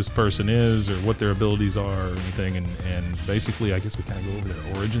who this person is or what their abilities are or anything, and basically I guess we kind of go over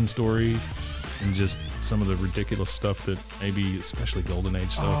their origin story and just some of the ridiculous stuff that maybe, especially Golden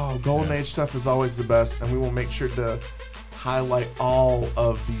Age stuff. Oh, Golden Age stuff is always the best, and we will make sure to highlight all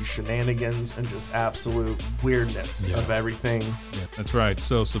of the shenanigans and just absolute weirdness of everything. Yeah, that's right.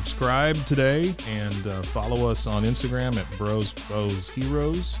 So subscribe today and follow us on Instagram at Bros, Foes,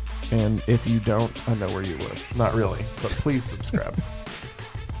 Heroes. And if you don't, I know where you live. Not really, but please subscribe.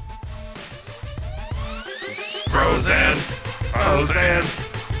 Bros and foes and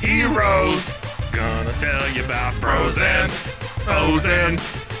heroes. Gonna tell you about bros and foes and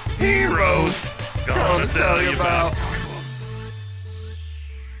heroes. Gonna tell you about.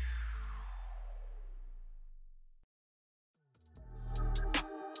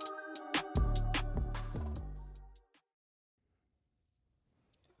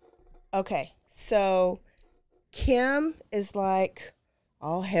 Okay, so Kim is like,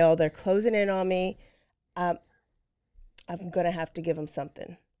 all hell, they're closing in on me. I'm going to have to give them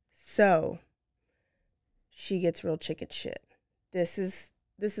something. So she gets real chicken shit. This is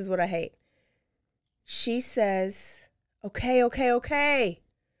what I hate. She says, okay.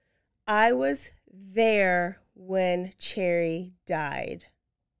 I was there when Cherry died.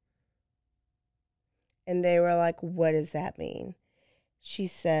 And they were like, what does that mean? She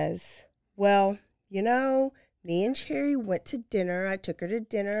says, well, me and Cherry went to dinner. I took her to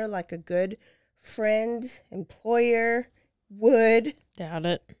dinner like a good friend, employer would. Doubt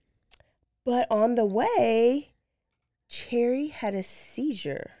it. But on the way, Cherry had a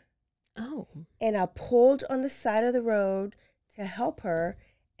seizure. Oh. And I pulled on the side of the road to help her.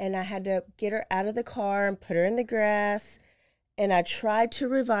 And I had to get her out of the car and put her in the grass. And I tried to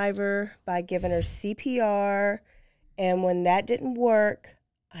revive her by giving her CPR. And when that didn't work,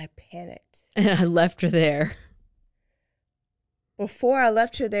 I panicked. And I left her there. Before I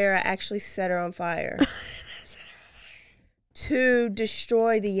left her there, I actually set her on fire to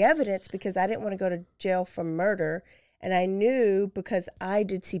destroy the evidence because I didn't want to go to jail for murder. And I knew because I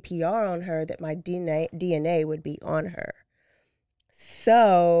did CPR on her that my DNA would be on her.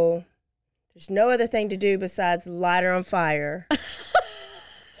 So there's no other thing to do besides light her on fire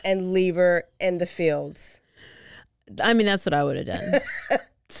and leave her in the fields. I mean, that's what I would have done.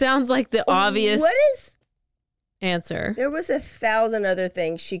 Sounds like the obvious answer. There was 1,000 other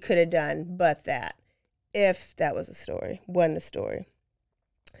things she could have done but that, if that was the story.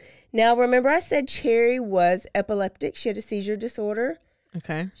 Now, remember I said Cherry was epileptic. She had a seizure disorder.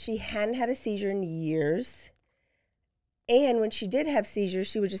 Okay. She hadn't had a seizure in years. And when she did have seizures,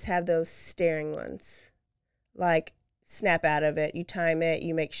 she would just have those staring ones. Like, snap out of it. You time it.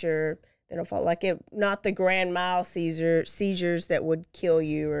 You make sure they don't fall. Like, not the grand mal seizures that would kill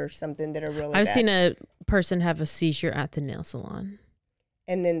you or something that are really I've bad. seen a person have a seizure at the nail salon.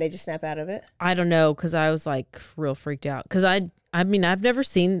 And then they just snap out of it? I don't know, because I was like real freaked out. Because I mean, I've never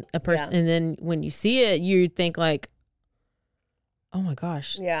seen a person, and then when you see it, you think like, oh my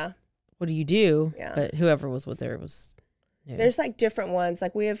gosh. Yeah. What do you do? Yeah. But whoever was with her was new. There's like different ones.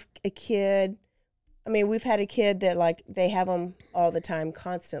 Like we have a kid. I mean, we've had a kid that like they have them all the time,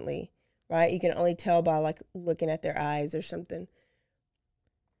 constantly, right? You can only tell by like looking at their eyes or something.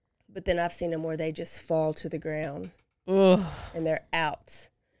 But then I've seen them where they just fall to the ground Ugh. and they're out.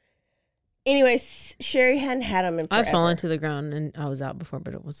 Anyways, Sherry hadn't had them in forever. I've fallen to the ground and I was out before,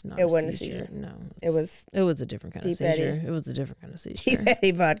 but it was not It a wasn't a seizure. seizure. No. It was a different kind of Deep seizure. Eddy. It was a different kind of seizure. Deep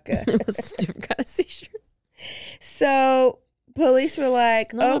Eddy vodka. It was a different kind of seizure. So police were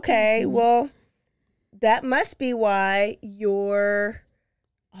like, No, okay, please, no. well, that must be why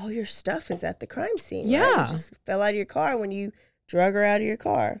all your stuff is at the crime scene. Right? Yeah. You just fell out of your car when you drug her out of your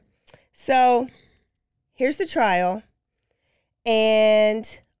car. So here's the trial.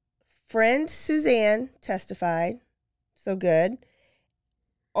 And friend Suzanne testified, so good,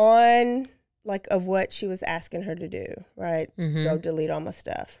 on of what she was asking her to do, right? Mm-hmm. Go delete all my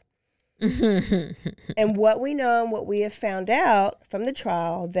stuff. And what we know and what we have found out from the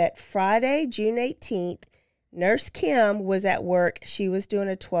trial, that Friday, June 18th, Nurse Kim was at work. She was doing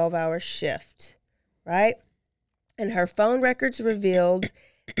a 12-hour shift, right? And her phone records revealed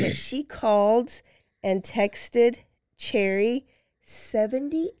that she called and texted Cherry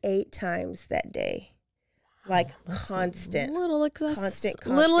 78 times that day. Constant. A little excessive. Constant,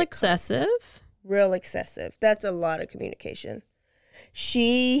 little excessive. Real excessive. That's a lot of communication.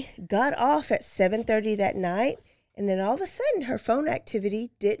 She got off at 7:30 that night, and then all of a sudden her phone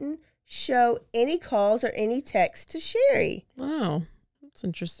activity didn't show any calls or any texts to Sherry. Wow. That's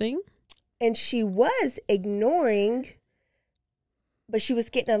interesting. And she was ignoring, but she was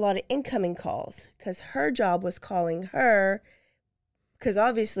getting a lot of incoming calls because her job was calling her, because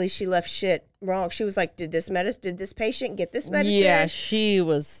obviously she left shit wrong. She was like, did this patient get this medicine? Yeah, she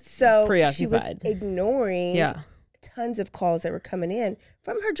was preoccupied. She was ignoring tons of calls that were coming in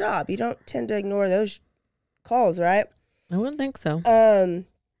from her job. You don't tend to ignore those calls, right? I wouldn't think so.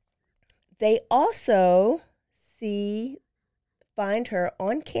 They also find her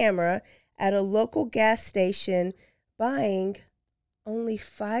on camera at a local gas station buying only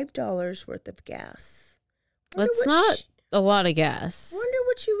 $5 worth of gas. That's not a lot of gas. Wonder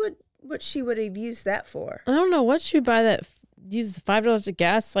what she would have used that for. I don't know what she would buy that use the $5 of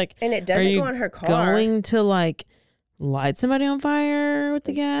gas and it doesn't go on her car. Going to light somebody on fire with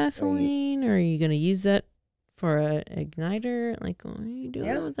the gasoline, or are you gonna use that for an igniter? What are you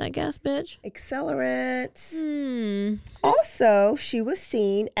doing with that gas, bitch? Accelerants. Also, she was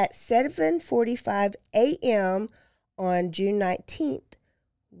seen at 7:45 a.m. on June 19th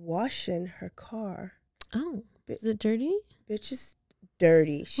washing her car. Oh, is it dirty? Bitch is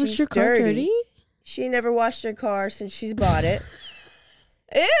dirty. Was your car dirty? She never washed her car since she's bought it.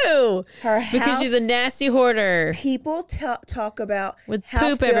 Ew! Her house, because she's a nasty hoarder. People talk about with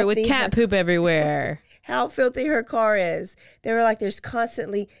how poop with cat poop everywhere. How filthy her car is. They were like, there's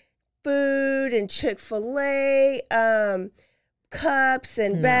constantly food and Chick-fil-A cups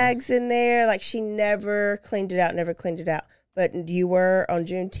and bags in there. Like, she never cleaned it out. But you were on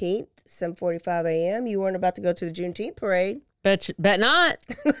Juneteenth, 7:45 a.m. You weren't about to go to the Juneteenth parade. Bet not.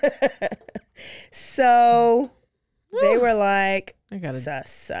 So they were like,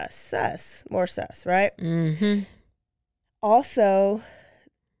 sus. More sus, right? Mm-hmm. Also,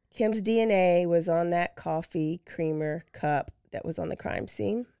 Kim's DNA was on that coffee creamer cup that was on the crime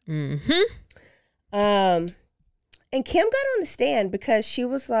scene. Mm-hmm. And Kim got on the stand because she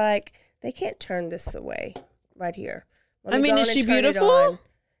was like, they can't turn this away right here. Is she beautiful?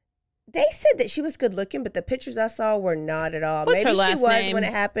 They said that she was good looking, but the pictures I saw were not at all. What's Maybe her last she was name? when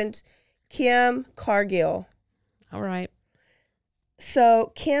it happened. Kim Cargill. All right.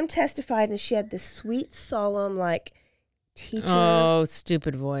 So Kim testified, and she had this sweet, solemn, teacher. Oh,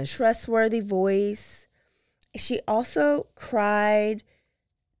 stupid voice. Trustworthy voice. She also cried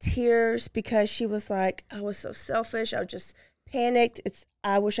tears because she was like, I was so selfish. I just panicked.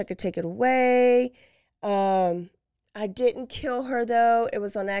 I wish I could take it away. I didn't kill her, though. It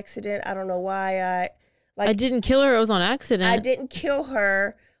was on accident. I don't know why I didn't kill her. It was on accident. I didn't kill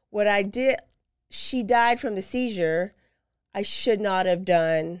her. What I did, she died from the seizure. I should not have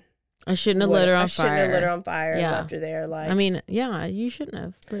done. I shouldn't have lit her on fire. I shouldn't have lit her on fire and left her there. You shouldn't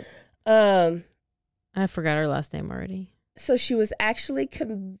have. But I forgot her last name already. So she was actually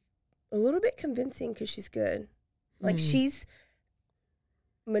a little bit convincing because she's good. She's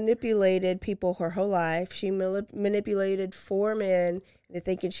manipulated people her whole life. She manipulated 4 men into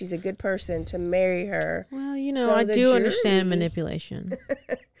thinking she's a good person to marry her. Well, I do understand manipulation.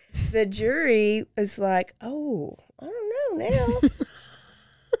 The jury is like, oh, I don't know now.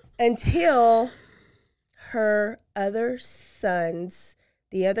 Until her other sons,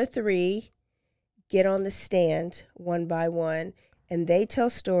 the other 3, get on the stand one by one, and they tell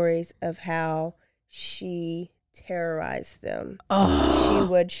stories of how she terrorized them. Oh. She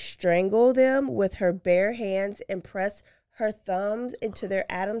would strangle them with her bare hands and press her thumbs into their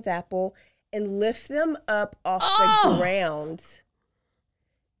Adam's apple and lift them up off the ground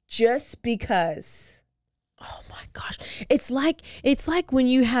just because. Oh my gosh. It's like when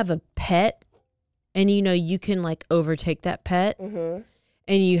you have a pet and you can like overtake that pet Mm-hmm.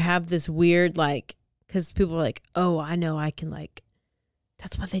 and you have this weird like, because people are like, oh, I know I can like,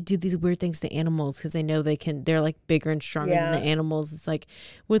 that's why they do these weird things to animals, because they know they're like bigger and stronger than the animals. It's like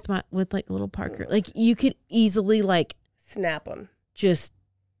with like little Parker, like you could easily like snap them. Just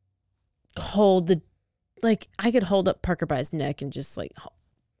hold I could hold up Parker by his neck and just like,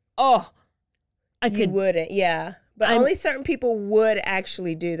 You wouldn't, yeah. But only certain people would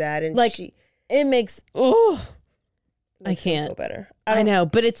actually do that. And like, it makes, I can't. Feel better. I know,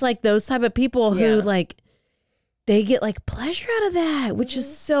 but it's like those type of people who like, they get like pleasure out of that, which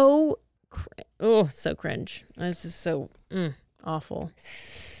is so, so cringe. This is so awful.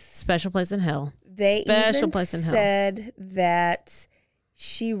 Special place in hell. They even said that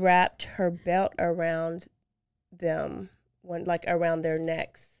she wrapped her belt around them, around their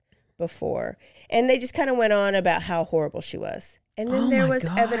necks before. And they just kind of went on about how horrible she was. And then there was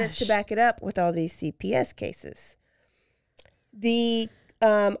evidence to back it up with all these CPS cases. The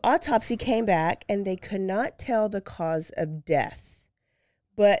autopsy came back and they could not tell the cause of death,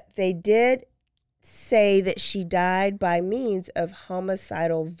 but they did say that she died by means of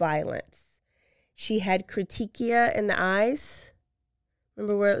homicidal violence. She had cretechia in the eyes.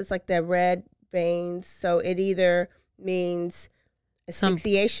 Remember where it's like the red veins? So it either means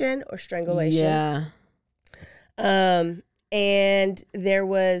asphyxiation or strangulation. Yeah. And there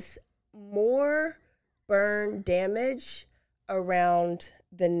was more burn damage around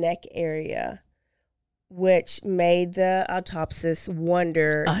the neck area, which made the autopsist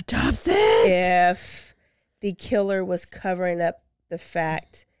wonder if the killer was covering up the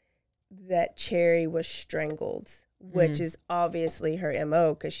fact that Cherry was strangled, which is obviously her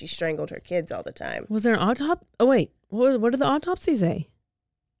MO because she strangled her kids all the time. Was there an autopsy? Oh, wait. What did the autopsy say?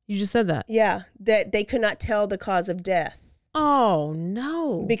 You just said that. Yeah, that they could not tell the cause of death. Oh,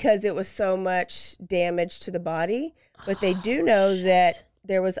 no. Because it was so much damage to the body. But they do know that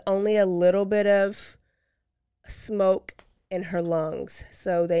there was only a little bit of smoke in her lungs.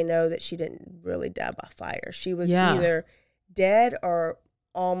 So they know that she didn't really die by fire. She was either dead or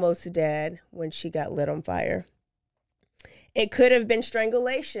almost dead when she got lit on fire. It could have been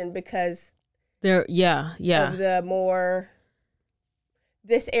strangulation because of the more...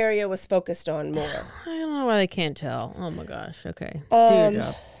 This area was focused on more. I don't know why they can't tell. Oh, my gosh. Okay. Do your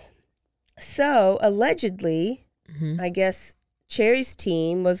job. So, allegedly, I guess Cherry's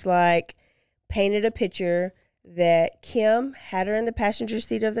team was like, painted a picture that Kim had her in the passenger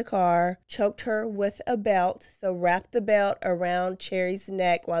seat of the car, choked her with a belt, so wrapped the belt around Cherry's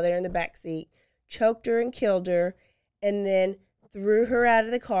neck while they were in the back seat, choked her and killed her, and then threw her out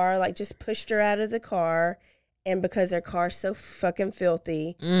of the car, like just pushed her out of the car. And because her car's so fucking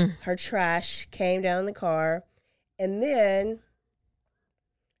filthy, her trash came down the car. And then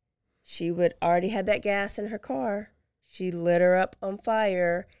she would already had that gas in her car. She lit her up on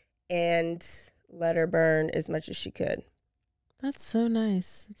fire and let her burn as much as she could. That's so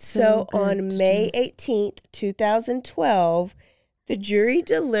nice. So on May 18th, 2012, the jury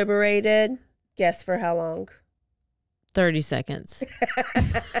deliberated, guess for how long? 30 seconds.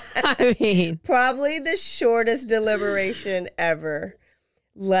 I mean, probably the shortest deliberation ever.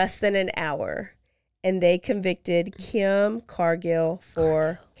 Less than an hour. And they convicted Kim Cargill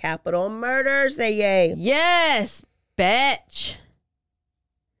for capital murder. Say yay. Yes, bitch.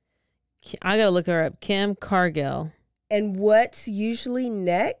 I gotta look her up. Kim Cargill. And what's usually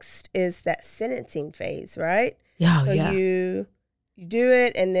next is that sentencing phase, right? Yeah, so you do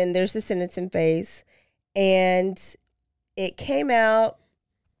it, and then there's the sentencing phase. And it came out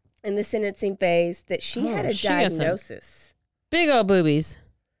in the sentencing phase that she had a diagnosis. Big old boobies.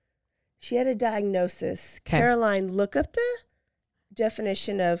 She had a diagnosis. Okay. Caroline, look up the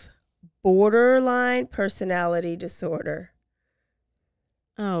definition of borderline personality disorder.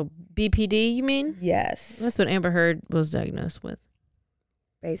 Oh, BPD, you mean? Yes. That's what Amber Heard was diagnosed with.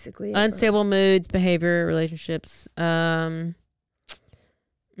 Basically. Unstable moods, behavior, relationships. You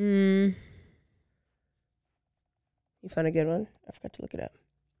found a good one? I forgot to look it up.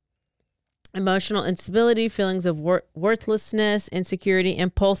 Emotional instability, feelings of worthlessness, insecurity,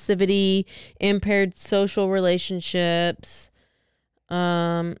 impulsivity, impaired social relationships.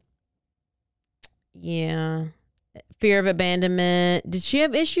 Fear of abandonment. Did she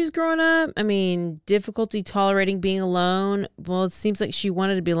have issues growing up? I mean, difficulty tolerating being alone. Well, it seems like she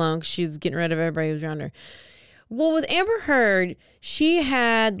wanted to be alone because she was getting rid of everybody who was around her. Well, with Amber Heard, she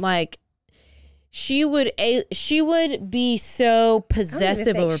had like... she would be so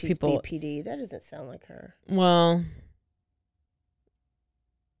possessive over she's people. BPD. That doesn't sound like her. Well,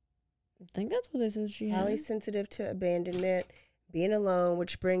 I think that's what they said she had. Highly sensitive to abandonment, being alone,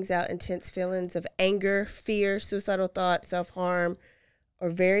 which brings out intense feelings of anger, fear, suicidal thoughts, self-harm, or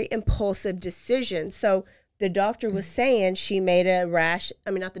very impulsive decisions. So the doctor was saying she made a rash.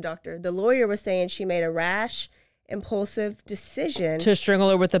 I mean, not the doctor. The lawyer was saying she made a rash, impulsive decision To strangle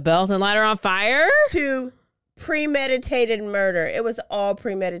her with a belt and light her on fire? to premeditated murder. It was all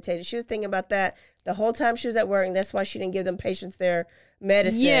premeditated. She was thinking about that the whole time she was at work, and that's why she didn't give them patients their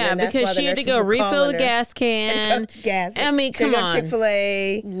medicine. Yeah, and that's because why the she had to nurses go were refill calling the her. gas She had can. to go to gas. I mean, She had to come go on. to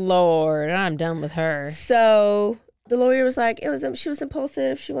Chick-fil-A. Lord, I'm done with her. So the lawyer was like, she was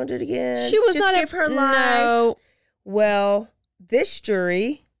impulsive. She wanted it again. She was just not give her life. No. Well, this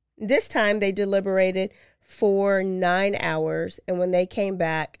jury, this time they deliberated for 9 hours, and when they came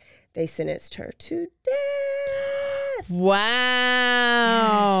back, they sentenced her to death.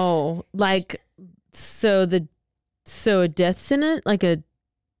 Wow. Yes. Like, so a death sentence, like a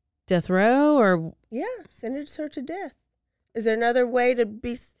death row, or Yeah, sentenced her to death. Is there another way to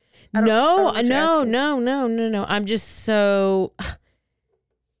be? no. asking. I'm just so,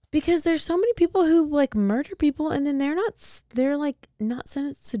 because there's so many people who like murder people and then they're like not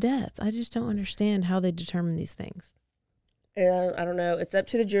sentenced to death. I just don't understand how they determine these things. I don't know. It's up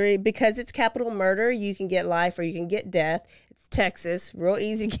to the jury. Because it's capital murder, you can get life or you can get death. It's Texas. Real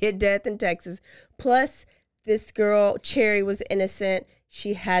easy to get death in Texas. Plus, this girl, Cherry, was innocent.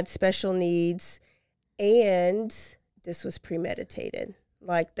 She had special needs. And this was premeditated.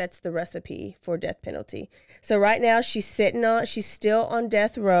 Like, that's the recipe for death penalty. So right now, she's still on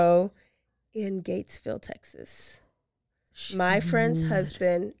death row in Gatesville, Texas. My friend's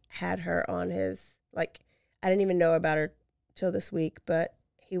husband had her on his, like, I didn't even know about her till this week, but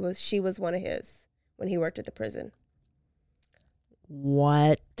she was one of his when he worked at the prison.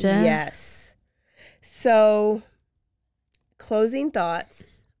 What? Yes. So, closing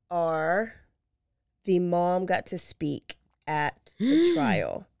thoughts are the mom got to speak at the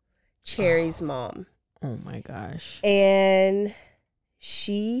trial. Cherry's mom. Oh my gosh. And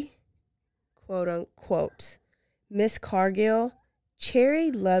she, quote unquote, Miss Cargill,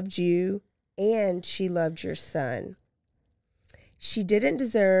 Cherry loved you and she loved your son. She didn't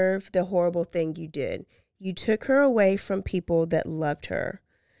deserve the horrible thing you did. You took her away from people that loved her.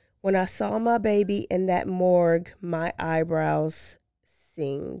 When I saw my baby in that morgue, my eyebrows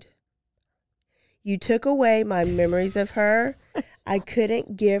singed. You took away my memories of her. I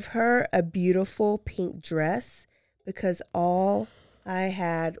couldn't give her a beautiful pink dress because all I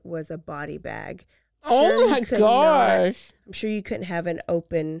had was a body bag. Oh my gosh. I'm sure you couldn't have an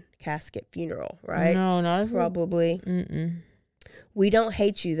open casket funeral, right? No, not if Probably. Mm-mm. We don't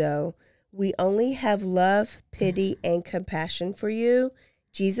hate you, though. We only have love, pity, and compassion for you.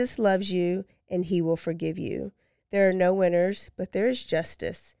 Jesus loves you, and he will forgive you. There are no winners, but there is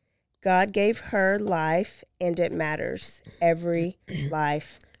justice. God gave her life, and it matters. Every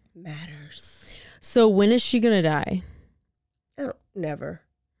life matters. So when is she going to die? Never.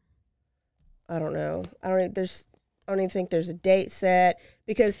 I don't know. I don't even think there's a date set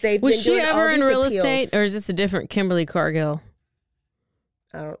because they've been Was she doing all ever in these real appeals. estate, or is this a different Kimberly Cargill?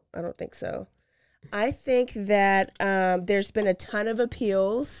 I don't think so. I think that there's been a ton of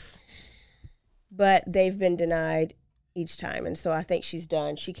appeals, but they've been denied each time. And so I think she's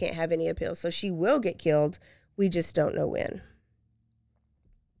done. She can't have any appeals. So she will get killed. We just don't know when.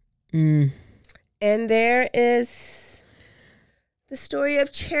 And there is the story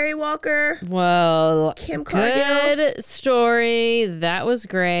of Cherry Walker. Well, Kim Cargill. good story. That was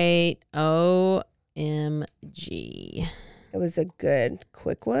great. OMG. It was a good,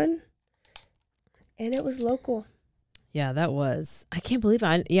 quick one. And it was local. Yeah, that was. I can't believe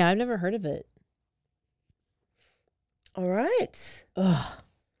I've never heard of it. All right. Ugh.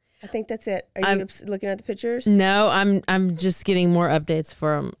 I think that's it. Are you looking at the pictures? No, I'm just getting more updates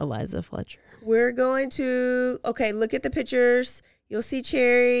from Eliza Fletcher. We're going to, look at the pictures. You'll see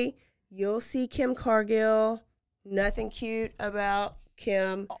Cherry. You'll see Kim Cargill. Nothing cute about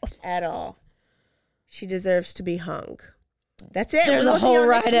Kim at all. She deserves to be hung. That's it. There's We'll a see you whole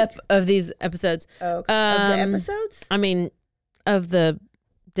next write-up week. of these episodes. Of the episodes? I mean, of the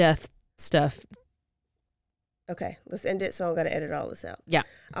death stuff. Okay, let's end it so I don't got to edit all this out. Yeah.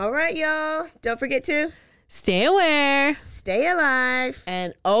 All right, y'all. Don't forget to Stay aware. stay alive.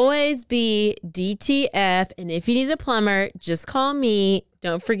 And always be DTF. And if you need a plumber, just call me.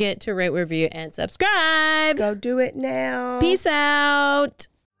 Don't forget to rate, review, and subscribe. Go do it now. Peace out.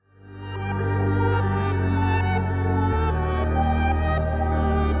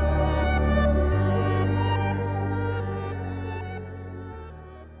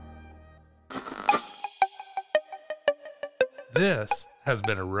 This has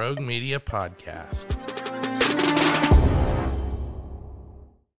been a Rogue Media podcast.